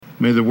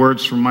May the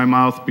words from my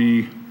mouth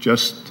be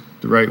just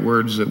the right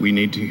words that we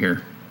need to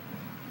hear.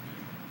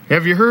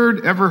 Have you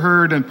ever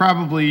heard, and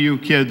probably you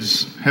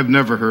kids have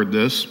never heard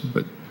this,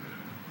 but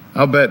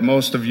I'll bet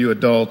most of you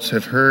adults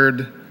have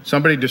heard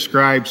somebody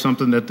describe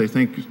something that they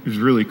think is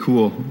really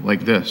cool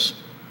like this.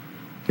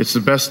 It's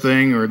the best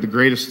thing or the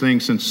greatest thing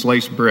since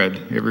sliced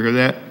bread. You ever hear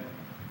that?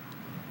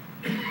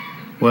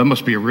 Well, that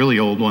must be a really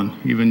old one.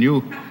 Even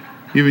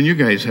you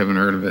guys haven't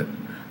heard of it.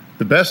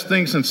 The best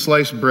thing since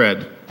sliced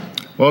bread.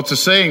 Well, it's a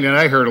saying that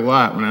I heard a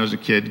lot when I was a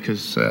kid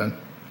because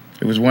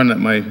it was one that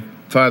my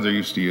father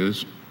used to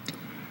use.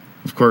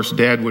 Of course,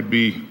 Dad would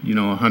be,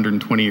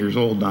 120 years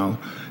old now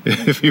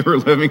if he were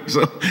living.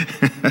 So,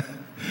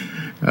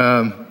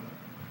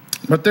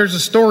 but there's a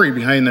story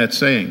behind that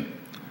saying.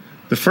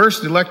 The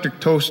first electric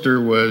toaster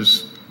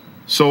was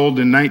sold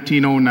in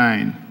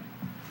 1909,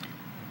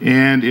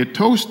 and it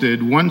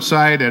toasted one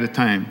side at a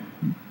time.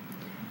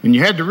 And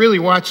you had to really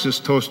watch this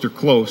toaster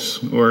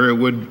close, or it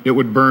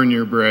would burn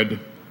your bread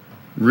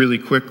really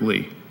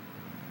quickly.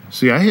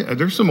 See,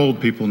 there's some old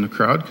people in the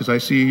crowd because I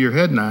see your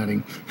head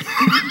nodding.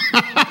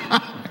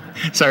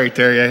 Sorry,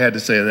 Terry, I had to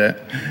say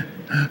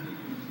that.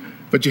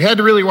 But you had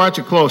to really watch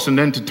it close, and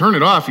then to turn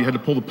it off, you had to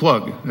pull the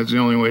plug. That's the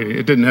only way.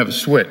 It didn't have a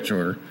switch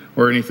or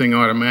anything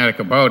automatic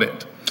about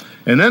it.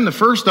 And then the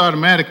first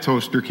automatic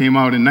toaster came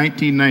out in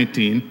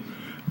 1919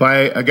 by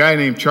a guy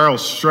named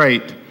Charles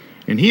Strite,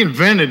 and he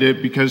invented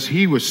it because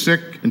he was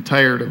sick and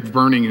tired of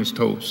burning his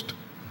toast.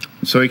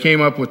 So he came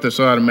up with this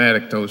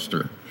automatic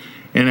toaster.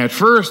 And at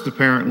first,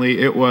 apparently,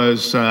 it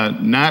was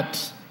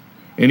not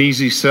an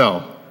easy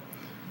sell.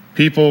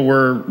 People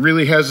were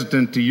really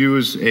hesitant to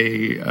use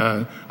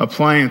a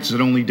appliance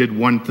that only did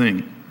one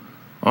thing.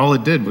 All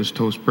it did was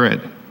toast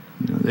bread.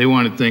 They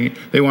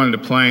wanted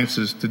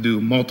appliances to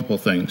do multiple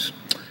things.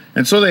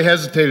 And so they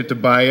hesitated to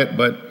buy it,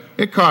 but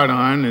it caught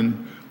on.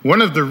 And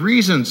one of the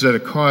reasons that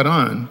it caught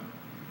on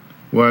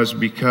was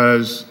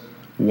because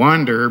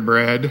Wonder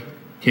Bread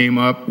came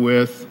up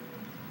with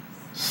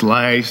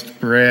sliced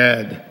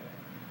bread.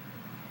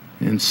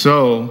 And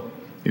so,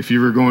 if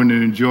you were going to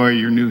enjoy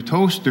your new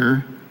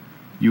toaster,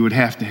 you would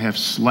have to have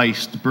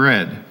sliced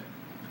bread.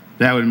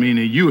 That would mean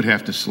that you would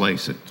have to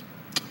slice it.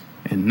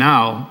 And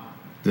now,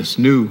 this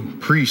new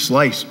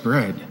pre-sliced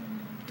bread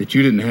that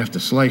you didn't have to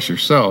slice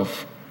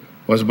yourself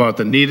was about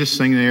the neatest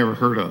thing they ever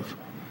heard of.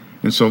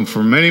 And so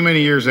for many,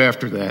 many years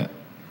after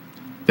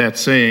that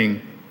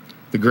saying,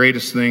 the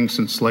greatest thing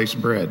since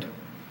sliced bread.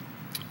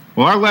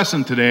 Well, our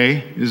lesson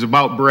today is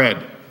about bread.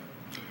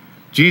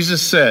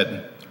 Jesus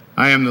said,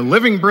 I am the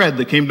living bread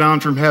that came down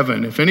from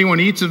heaven. If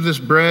anyone eats of this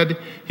bread,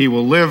 he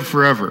will live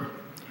forever.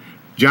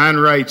 John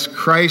writes,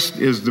 Christ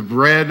is the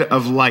bread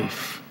of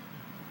life.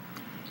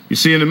 You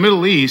see, in the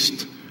Middle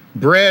East,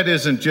 bread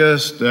isn't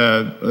just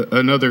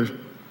another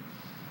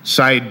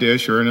side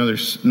dish or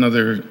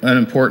another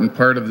unimportant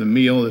part of the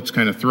meal that's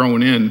kind of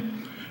thrown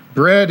in.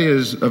 Bread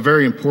is a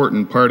very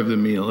important part of the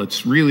meal.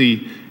 It's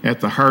really at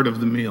the heart of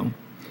the meal.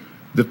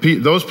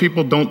 Those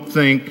people don't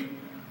think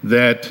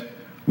that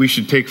they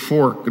should take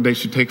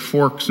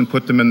forks and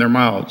put them in their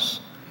mouths.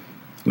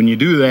 When you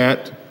do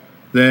that,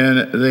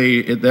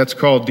 then that's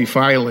called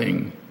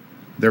defiling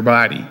their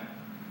body.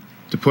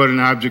 To put an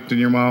object in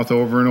your mouth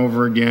over and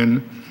over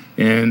again,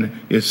 and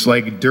it's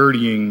like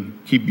dirtying.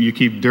 You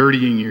keep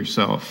dirtying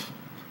yourself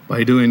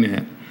by doing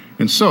that.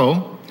 And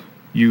so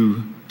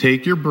you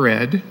take your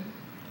bread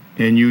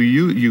and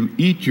you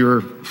eat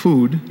your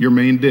food, your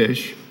main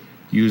dish,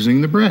 using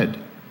the bread.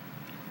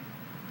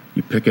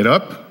 You pick it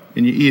up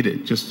and you eat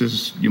it, just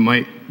as you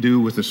might do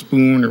with a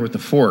spoon or with a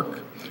fork.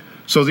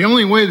 So the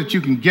only way that you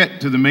can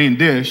get to the main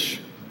dish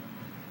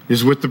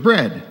is with the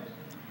bread.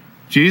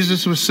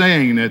 Jesus was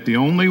saying that the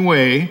only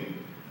way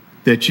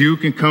that you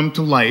can come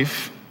to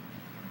life,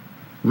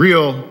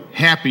 real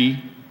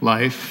happy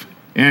life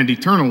and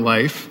eternal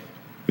life,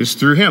 is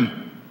through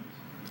him.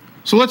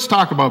 So let's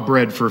talk about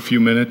bread for a few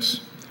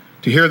minutes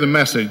to hear the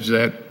message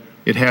that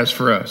it has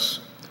for us.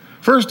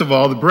 First of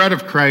all, the bread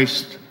of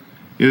Christ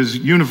is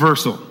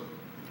universal.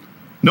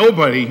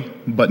 Nobody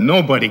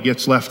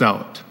gets left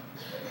out.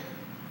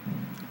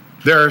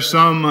 There are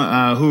some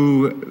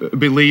who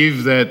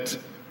believe that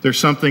there's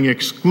something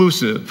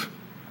exclusive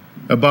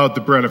about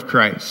the bread of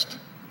Christ,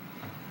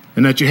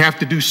 and that you have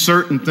to do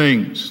certain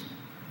things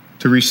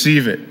to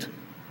receive it.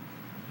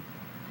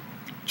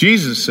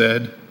 Jesus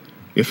said,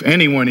 if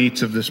anyone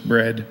eats of this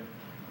bread,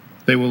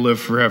 they will live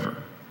forever.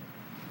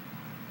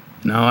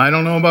 Now, I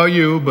don't know about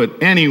you,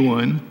 but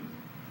anyone,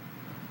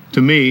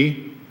 to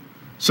me,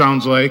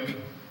 sounds like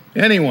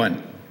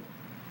anyone.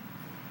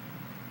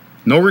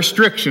 No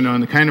restriction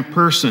on the kind of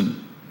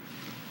person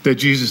that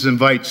Jesus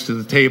invites to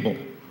the table.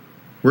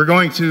 We're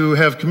going to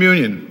have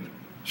communion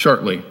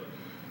shortly.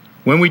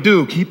 When we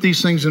do, keep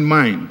these things in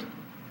mind.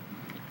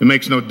 It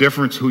makes no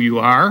difference who you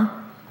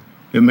are.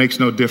 It makes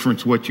no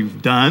difference what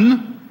you've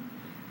done.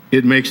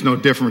 It makes no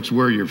difference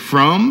where you're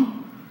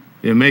from.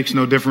 It makes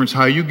no difference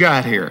how you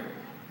got here.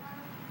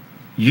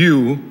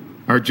 You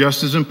are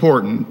just as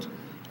important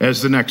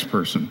as the next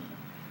person.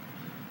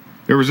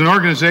 There was an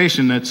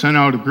organization that sent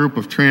out a group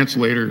of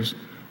translators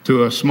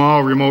to a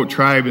small remote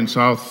tribe in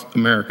South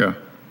America.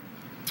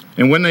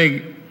 And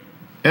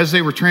as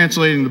they were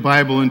translating the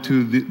Bible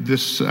into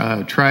this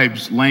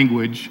tribe's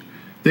language,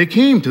 they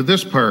came to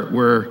this part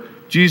where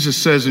Jesus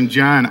says in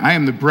John, "I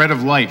am the bread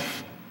of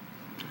life."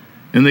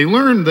 And they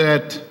learned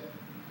that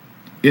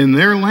in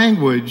their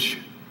language,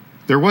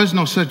 there was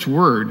no such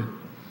word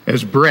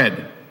as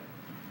bread.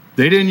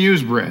 They didn't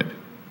use bread.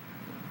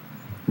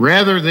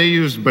 Rather, they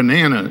used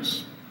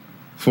bananas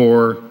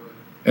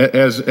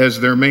as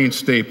their main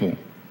staple.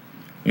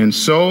 And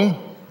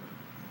so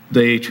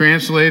they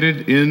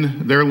translated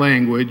in their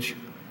language,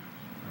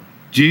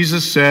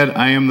 Jesus said,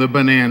 "I am the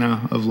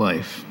banana of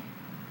life."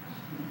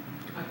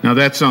 Now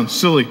that sounds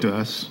silly to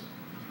us,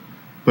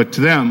 but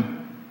to them,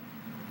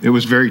 it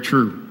was very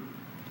true.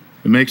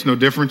 It makes no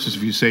difference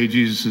if you say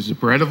Jesus is the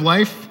bread of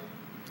life,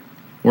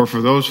 or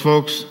for those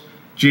folks,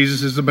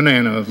 Jesus is the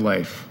banana of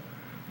life.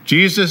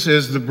 Jesus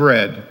is the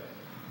bread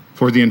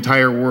for the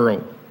entire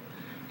world.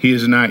 He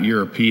is not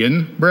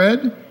European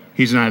bread.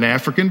 He's not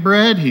African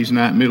bread. He's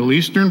not Middle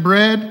Eastern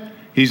bread.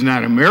 He's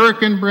not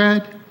American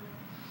bread.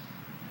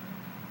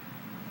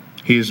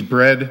 He is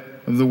bread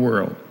of the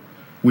world.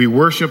 We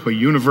worship a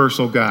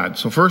universal God.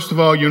 So first of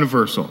all,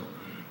 universal.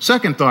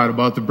 Second thought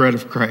about the bread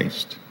of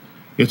Christ.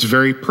 It's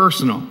very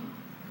personal.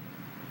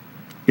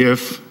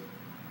 If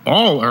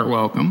all are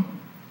welcome,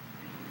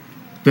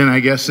 then I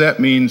guess that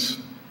means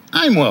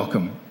I'm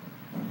welcome.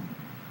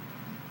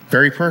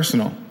 Very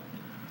personal.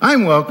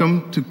 I'm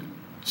welcome to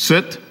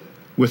sit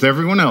with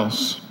everyone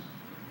else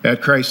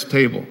at Christ's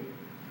table.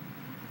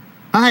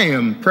 I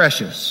am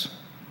precious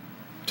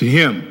to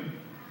him.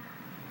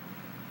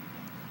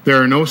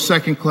 There are no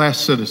second-class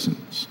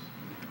citizens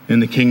in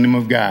the kingdom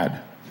of God.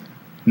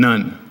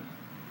 None.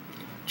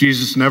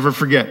 Jesus never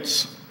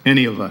forgets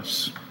any of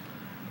us.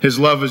 His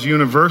love is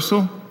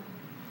universal,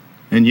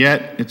 and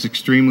yet it's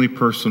extremely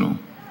personal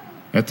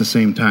at the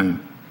same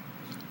time.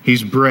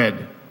 He's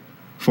bread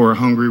for a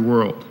hungry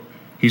world.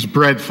 He's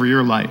bread for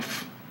your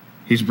life.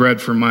 He's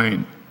bread for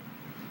mine.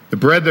 The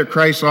bread that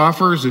Christ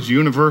offers is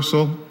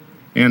universal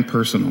and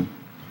personal.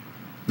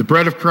 The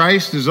bread of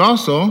Christ is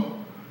also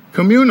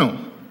communal.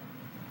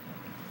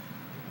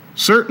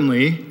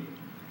 Certainly,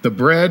 the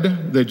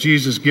bread that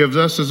Jesus gives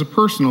us is a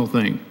personal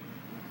thing,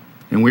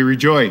 and we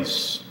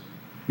rejoice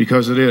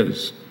because it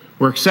is.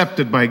 We're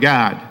accepted by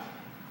God.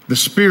 The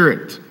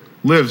Spirit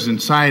lives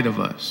inside of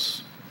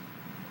us,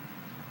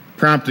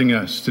 prompting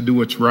us to do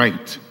what's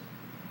right.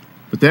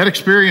 But that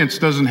experience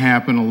doesn't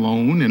happen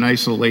alone in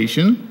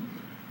isolation.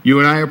 You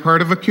and I are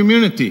part of a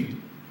community.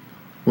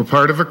 We're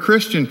part of a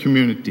Christian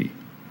community.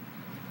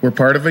 We're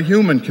part of a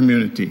human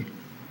community.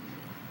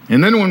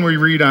 And then when we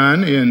read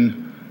on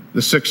in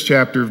the 6th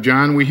chapter of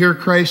John, we hear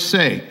Christ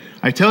say,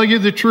 "I tell you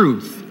the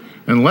truth,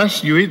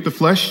 unless you eat the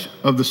flesh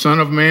of the Son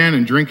of Man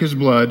and drink his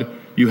blood,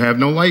 you have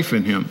no life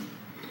in him."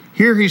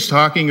 Here he's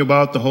talking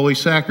about the Holy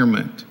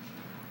Sacrament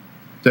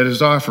that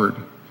is offered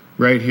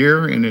right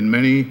here and in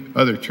many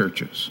other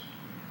churches.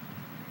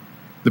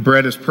 The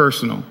bread is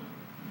personal,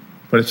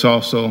 but it's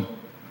also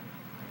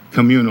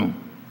communal,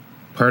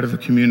 part of a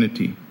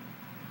community.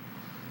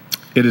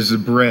 It is the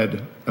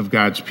bread of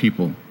God's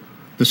people,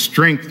 the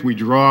strength we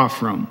draw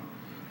from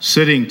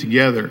sitting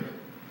together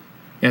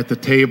at the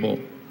table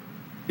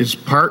is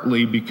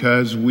partly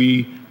because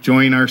we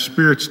join our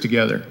spirits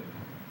together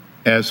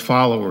as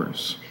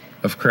followers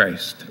of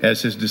Christ,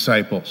 as his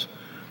disciples.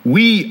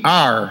 We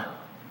are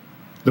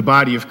the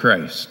body of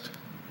Christ.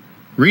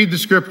 Read the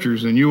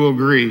scriptures and you will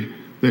agree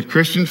that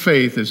Christian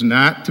faith is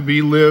not to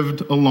be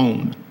lived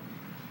alone.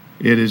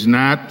 It is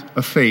not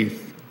a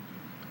faith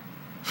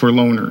for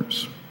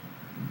loners.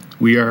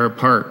 We are a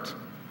part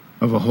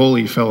of a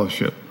holy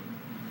fellowship,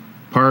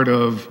 part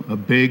of a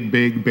big,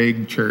 big,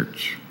 big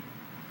church,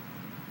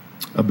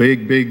 a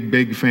big, big,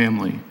 big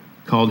family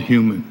called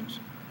humans.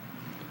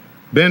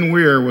 Ben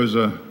Weir was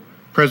a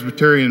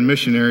Presbyterian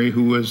missionary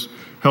who was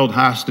held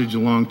hostage a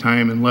long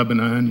time in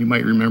Lebanon. You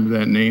might remember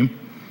that name.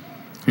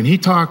 And he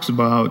talks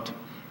about,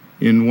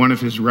 in one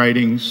of his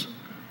writings,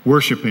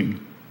 worshiping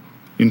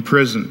in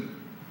prison.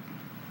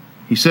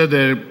 He said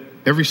that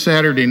every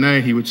Saturday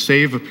night he would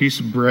save a piece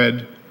of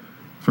bread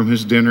from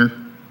his dinner,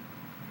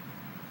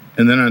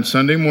 and then on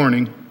Sunday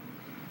morning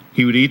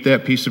he would eat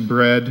that piece of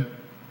bread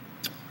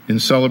in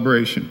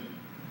celebration.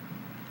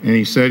 And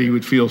he said he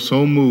would feel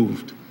so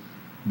moved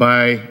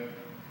by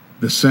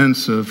the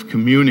sense of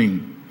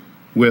communing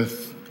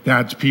with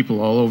God's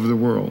people all over the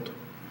world,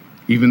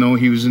 even though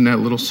he was in that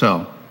little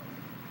cell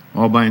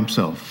all by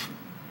himself.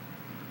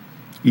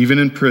 Even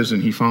in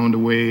prison, he found a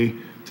way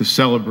to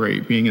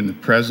celebrate being in the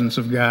presence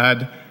of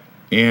God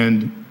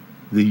and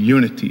the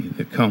unity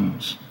that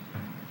comes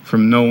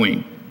from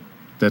knowing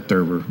that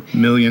there were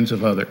millions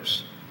of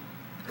others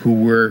who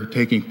were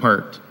taking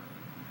part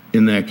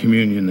in that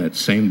communion that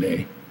same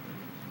day.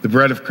 The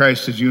bread of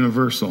Christ is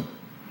universal,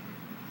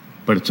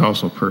 but it's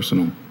also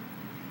personal.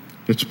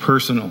 It's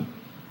personal,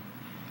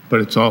 but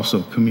it's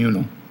also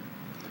communal.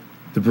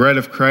 The bread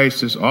of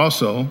Christ is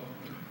also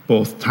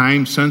both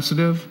time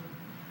sensitive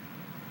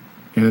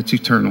and it's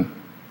eternal.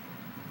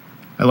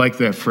 I like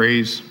that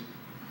phrase.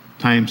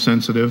 time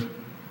sensitive.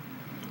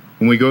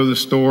 When we go to the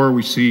store,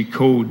 we see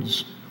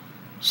codes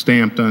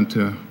stamped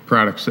onto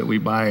products that we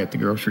buy at the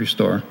grocery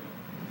store.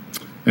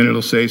 And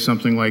it'll say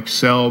something like,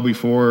 sell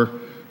before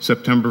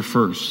September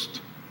 1st,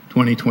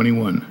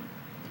 2021.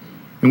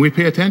 And we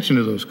pay attention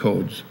to those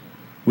codes.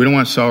 We don't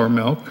want sour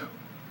milk.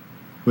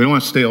 We don't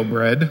want stale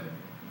bread.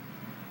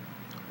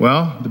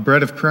 Well, the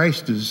bread of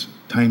Christ is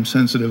time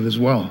sensitive as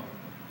well.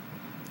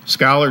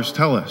 Scholars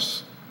tell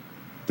us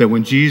that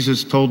when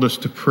Jesus told us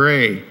to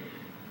pray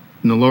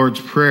in the Lord's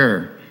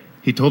Prayer,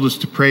 he told us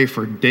to pray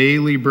for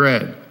daily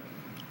bread.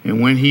 And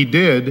when he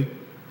did,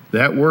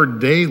 that word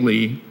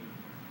daily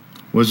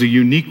was a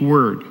unique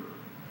word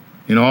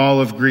in all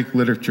of Greek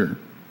literature.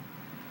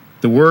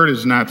 The word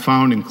is not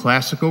found in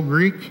classical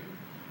Greek.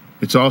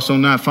 It's also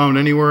not found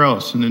anywhere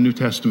else in the New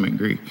Testament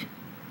Greek.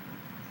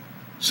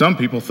 Some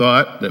people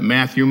thought that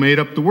Matthew made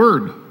up the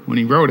word when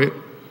he wrote it.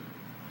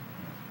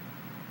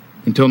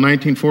 Until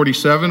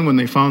 1947, when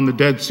they found the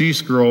Dead Sea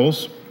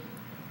Scrolls,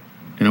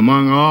 and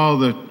among all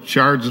the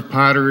shards of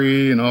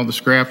pottery and all the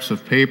scraps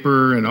of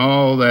paper and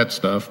all that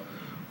stuff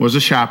was a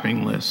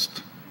shopping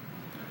list.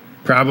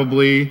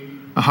 Probably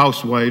a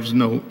housewife's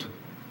note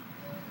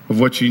of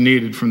what she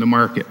needed from the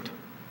market.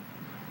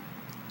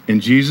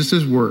 And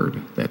Jesus'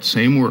 word, that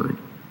same word,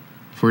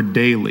 for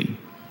daily,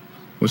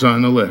 was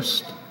on the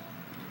list.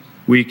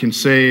 We can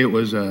say it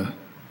was a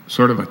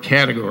sort of a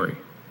category,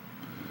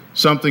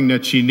 something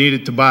that she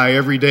needed to buy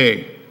every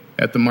day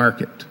at the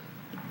market.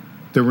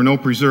 There were no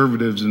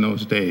preservatives in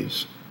those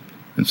days,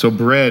 and so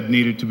bread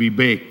needed to be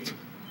baked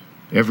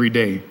every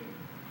day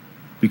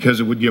because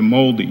it would get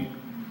moldy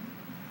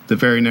the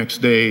very next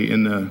day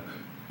in the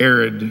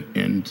arid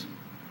and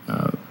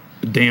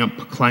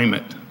damp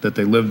climate that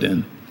they lived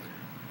in.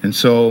 And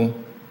so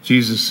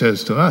Jesus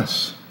says to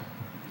us,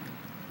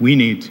 we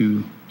need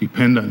to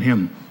depend on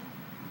him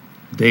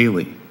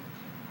daily.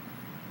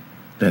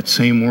 That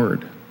same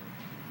word.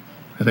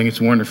 I think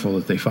it's wonderful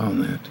that they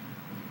found that.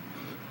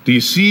 Do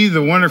you see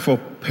the wonderful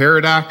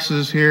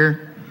paradoxes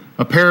here?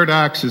 A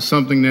paradox is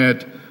something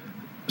that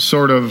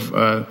sort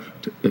of,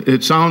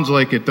 it sounds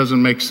like it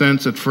doesn't make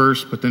sense at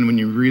first, but then when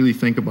you really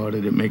think about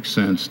it, it makes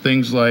sense.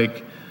 Things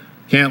like,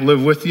 can't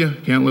live with you,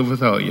 can't live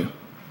without you.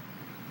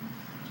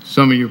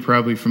 Some of you are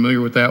probably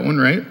familiar with that one,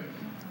 right?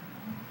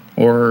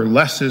 Or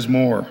less is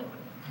more.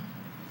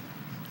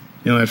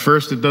 You know, at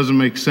first it doesn't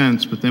make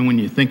sense, but then when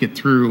you think it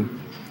through,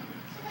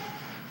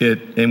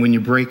 and when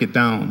you break it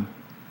down,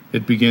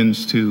 it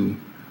begins to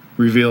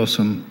reveal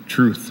some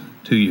truth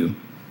to you.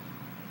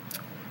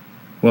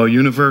 Well,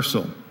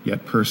 universal,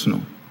 yet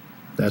personal.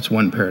 That's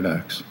one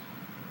paradox.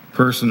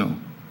 Personal,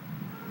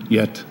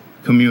 yet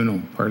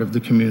communal, part of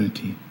the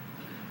community.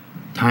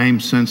 Time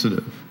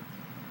sensitive,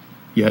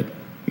 yet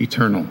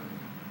eternal.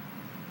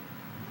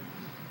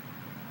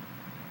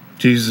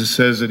 Jesus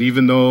says that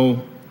even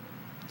though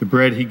the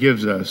bread he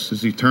gives us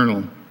is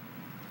eternal,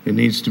 it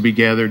needs to be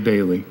gathered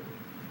daily.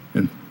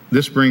 And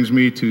this brings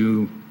me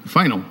to the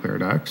final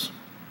paradox.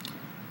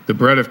 The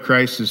bread of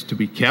Christ is to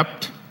be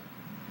kept,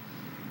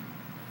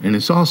 and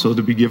it's also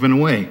to be given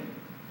away.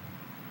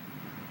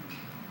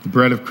 The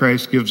bread of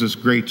Christ gives us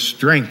great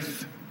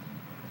strength,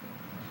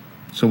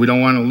 so we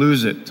don't want to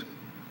lose it.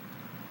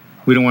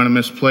 We don't want to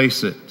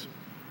misplace it.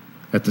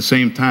 At the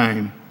same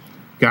time,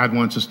 God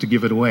wants us to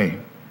give it away.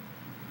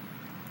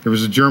 There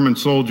was a German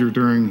soldier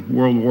during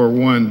World War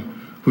I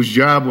whose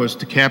job was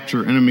to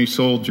capture enemy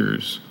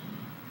soldiers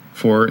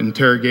for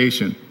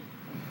interrogation.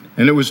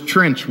 And it was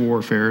trench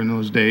warfare in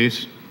those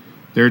days.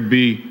 There'd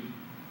be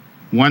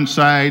one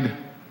side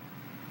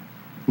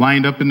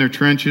lined up in their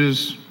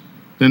trenches,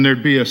 then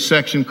there'd be a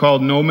section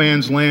called no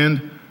man's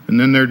land, and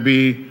then there'd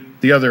be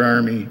the other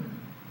army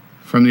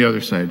from the other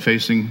side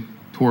facing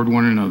toward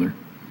one another.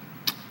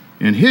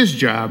 And his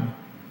job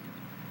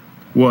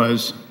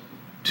was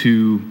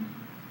to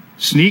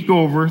sneak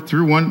over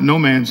through no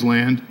man's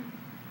land,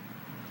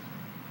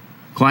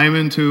 climb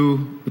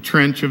into the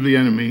trench of the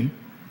enemy,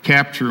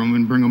 capture them,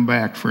 and bring them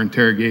back for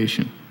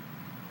interrogation.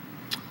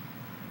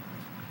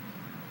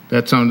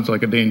 That sounded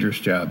like a dangerous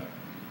job.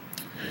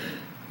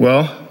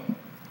 Well,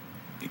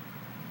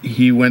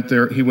 he went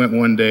there. He went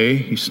one day.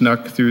 He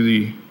snuck through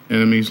the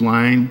enemy's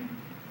line,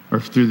 or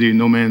through the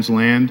no man's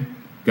land,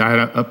 got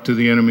up to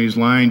the enemy's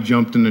line,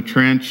 jumped in the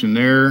trench, and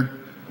there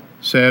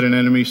sat an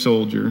enemy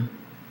soldier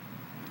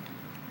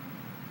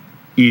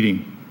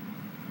eating,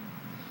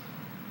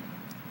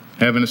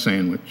 having a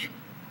sandwich.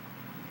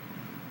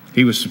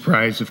 He was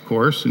surprised, of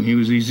course, and he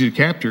was easy to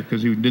capture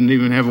because he didn't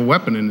even have a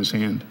weapon in his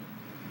hand.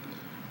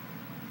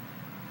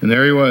 And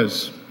there he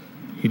was.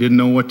 He didn't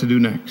know what to do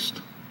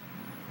next.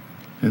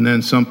 And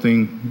then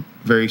something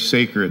very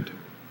sacred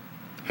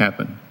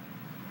happened.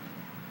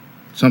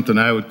 Something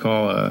I would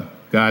call a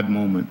God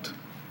moment,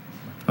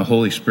 a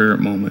Holy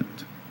Spirit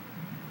moment.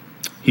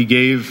 He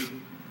gave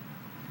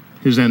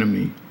his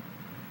enemy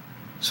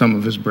some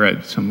of his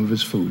bread, some of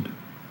his food.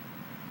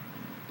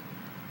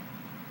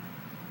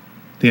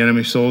 The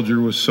enemy soldier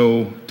was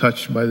so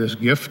touched by this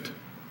gift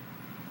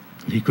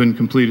that he couldn't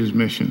complete his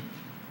mission.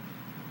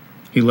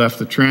 He left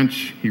the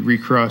trench, he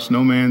recrossed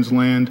no man's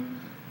land,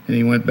 and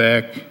he went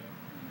back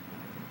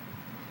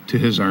to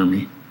his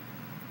army.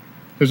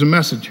 There's a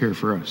message here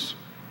for us.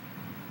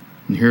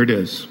 And here it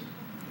is.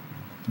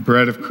 The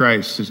bread of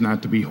Christ is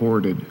not to be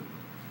hoarded.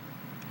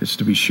 It's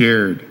to be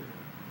shared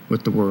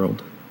with the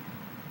world.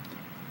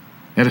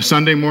 At a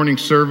Sunday morning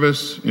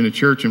service in a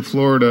church in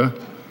Florida,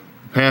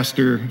 the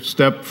pastor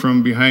stepped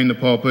from behind the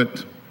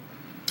pulpit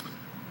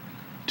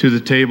to the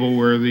table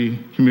where the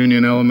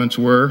communion elements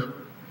were.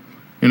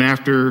 And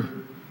after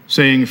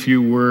saying a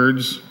few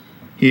words,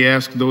 he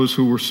asked those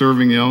who were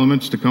serving the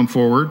elements to come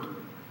forward.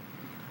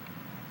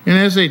 And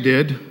as they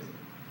did,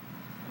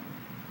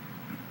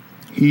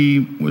 he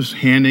was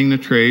handing the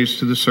trays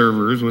to the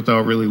servers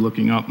without really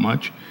looking up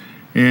much.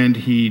 And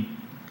he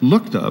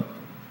looked up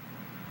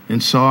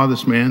and saw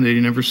this man that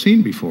he'd never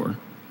seen before.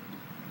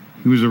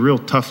 He was a real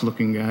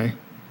tough-looking guy.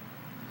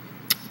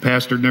 The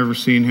pastor had never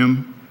seen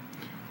him,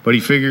 but he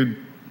figured,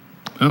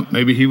 well,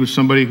 maybe he was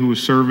somebody who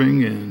was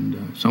serving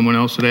and someone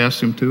else had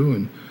asked him to,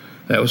 and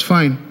that was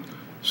fine.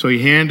 So he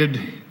handed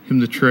him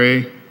the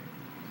tray,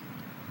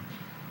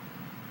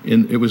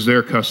 and it was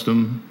their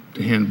custom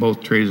to hand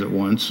both trays at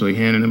once, so he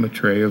handed him a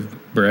tray of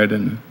bread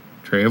and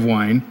a tray of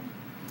wine.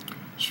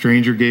 The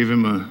stranger gave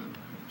him a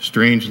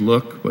strange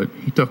look, but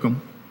he took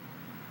them.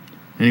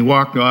 And he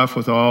walked off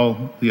with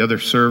all the other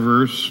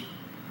servers.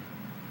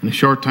 And a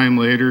short time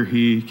later,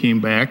 he came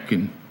back,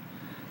 and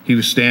he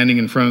was standing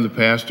in front of the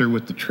pastor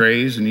with the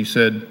trays, and he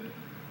said,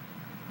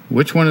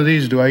 "Which one of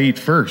these do I eat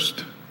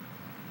first?"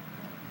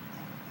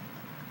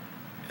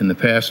 And the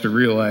pastor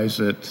realized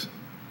that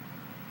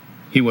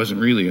he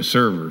wasn't really a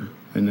server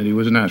and that he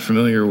was not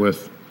familiar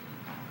with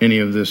any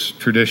of this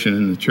tradition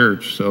in the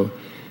church. So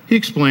he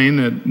explained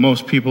that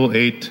most people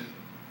ate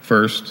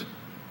first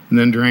and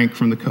then drank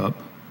from the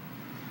cup.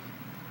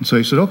 And so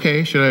he said,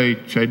 "Okay, should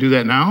I do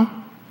that now?"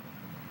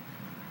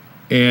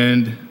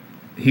 And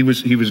he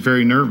was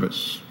very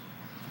nervous.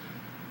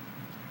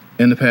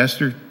 And the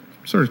pastor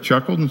sort of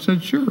chuckled and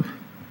said, "Sure,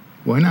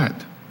 why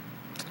not?"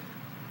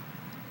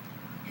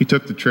 He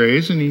took the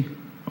trays and he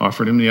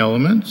offered him the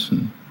elements,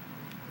 and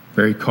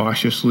very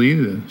cautiously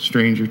the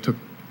stranger took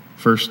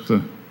first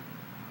the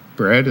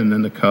bread and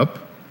then the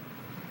cup.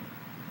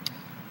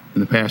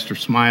 And the pastor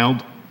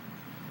smiled.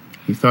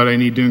 He thought, I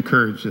need to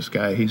encourage this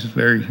guy. He's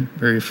very,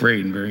 very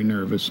afraid and very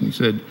nervous. And he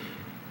said,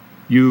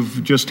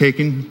 "You've just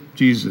taken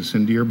Jesus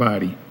into your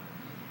body."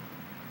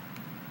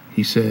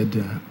 He said,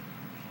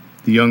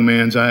 the young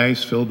man's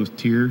eyes filled with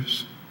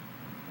tears.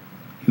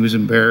 He was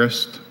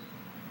embarrassed,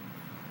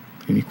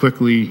 and he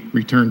quickly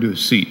returned to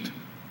his seat.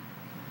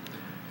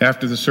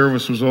 After the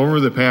service was over,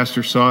 the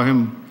pastor saw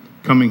him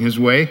coming his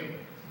way,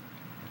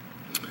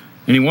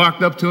 and he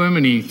walked up to him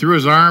and he threw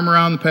his arm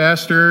around the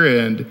pastor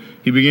and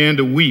he began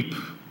to weep.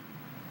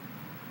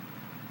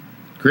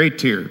 Great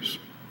tears.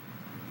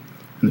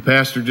 And the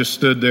pastor just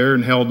stood there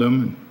and held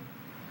him and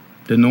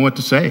didn't know what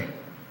to say.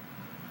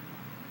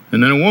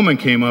 And then a woman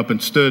came up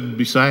and stood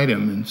beside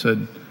him and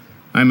said,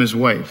 "I'm his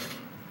wife."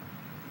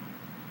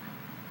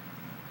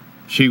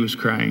 She was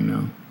crying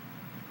now.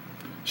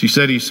 She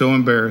said he's so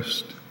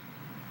embarrassed.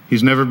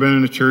 He's never been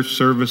in a church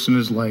service in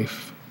his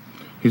life.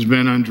 He's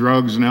been on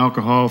drugs and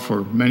alcohol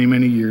for many,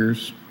 many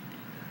years.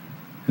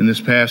 And this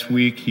past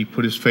week, he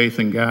put his faith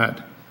in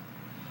God.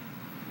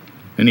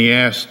 And he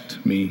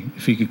asked me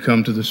if he could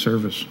come to the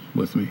service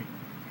with me.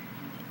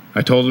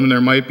 I told him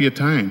there might be a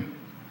time,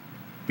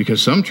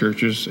 because some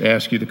churches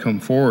ask you to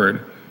come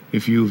forward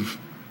if you've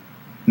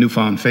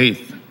newfound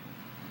faith.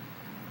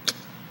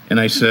 And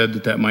I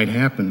said that might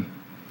happen.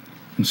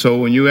 And so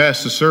when you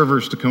asked the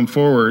servers to come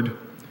forward,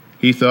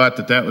 he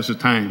thought that was the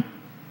time.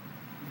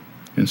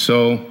 And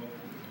so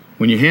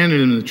when you handed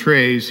him the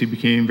trays, he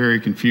became very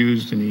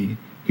confused and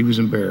he was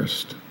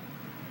embarrassed.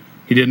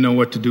 He didn't know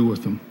what to do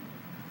with them.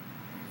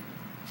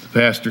 The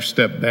pastor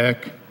stepped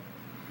back,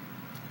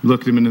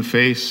 looked him in the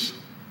face,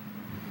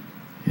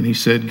 and he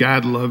said,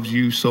 "God loves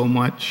you so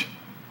much."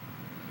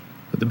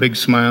 With a big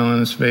smile on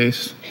his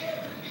face,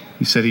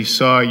 he said he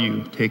saw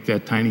you take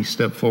that tiny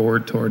step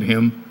forward toward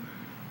him,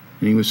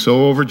 and he was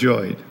so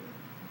overjoyed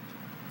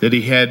that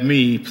he had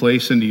me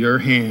place into your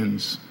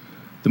hands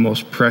the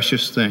most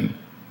precious thing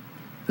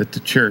that the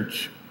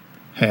church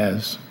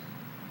has,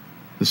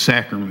 the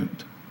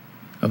sacrament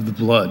of the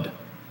blood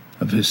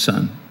of his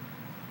son.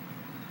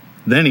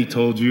 Then he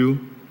told you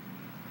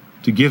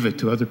to give it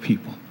to other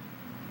people.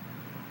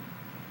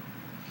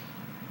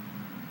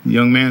 The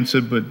young man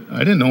said, "But I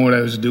didn't know what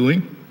I was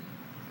doing."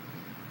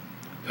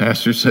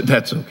 Pastor said,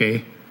 "That's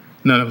okay.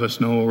 None of us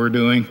know what we're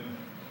doing.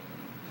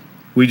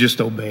 We just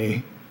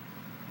obey.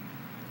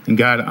 And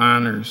God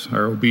honors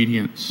our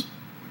obedience,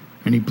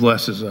 and he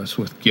blesses us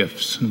with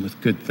gifts and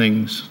with good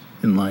things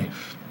in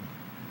life.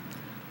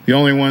 The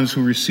only ones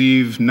who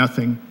receive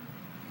nothing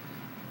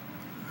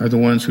are the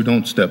ones who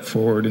don't step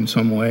forward in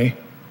some way.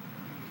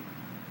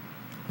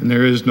 And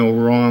there is no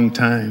wrong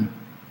time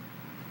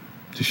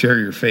to share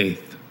your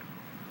faith."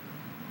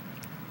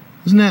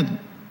 Isn't that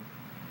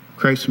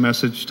Christ's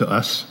message to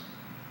us?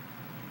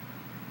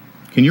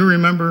 Can you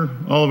remember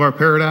all of our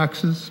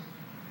paradoxes?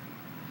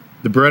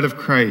 The bread of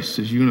Christ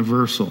is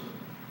universal.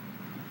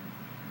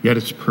 yet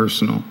it's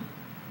personal.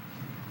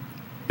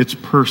 It's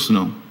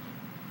personal,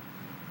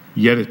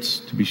 yet it's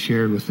to be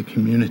shared with the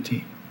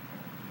community.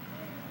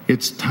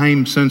 It's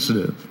time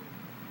sensitive.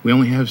 We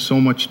only have so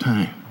much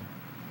time.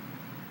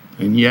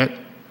 And yet,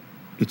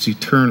 it's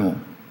eternal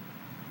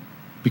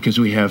because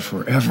we have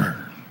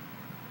forever.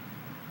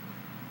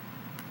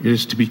 It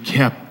is to be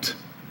kept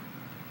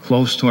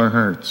close to our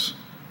hearts,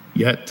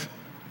 yet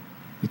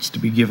it's to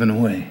be given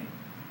away.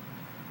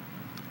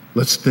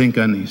 Let's think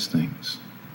on these things.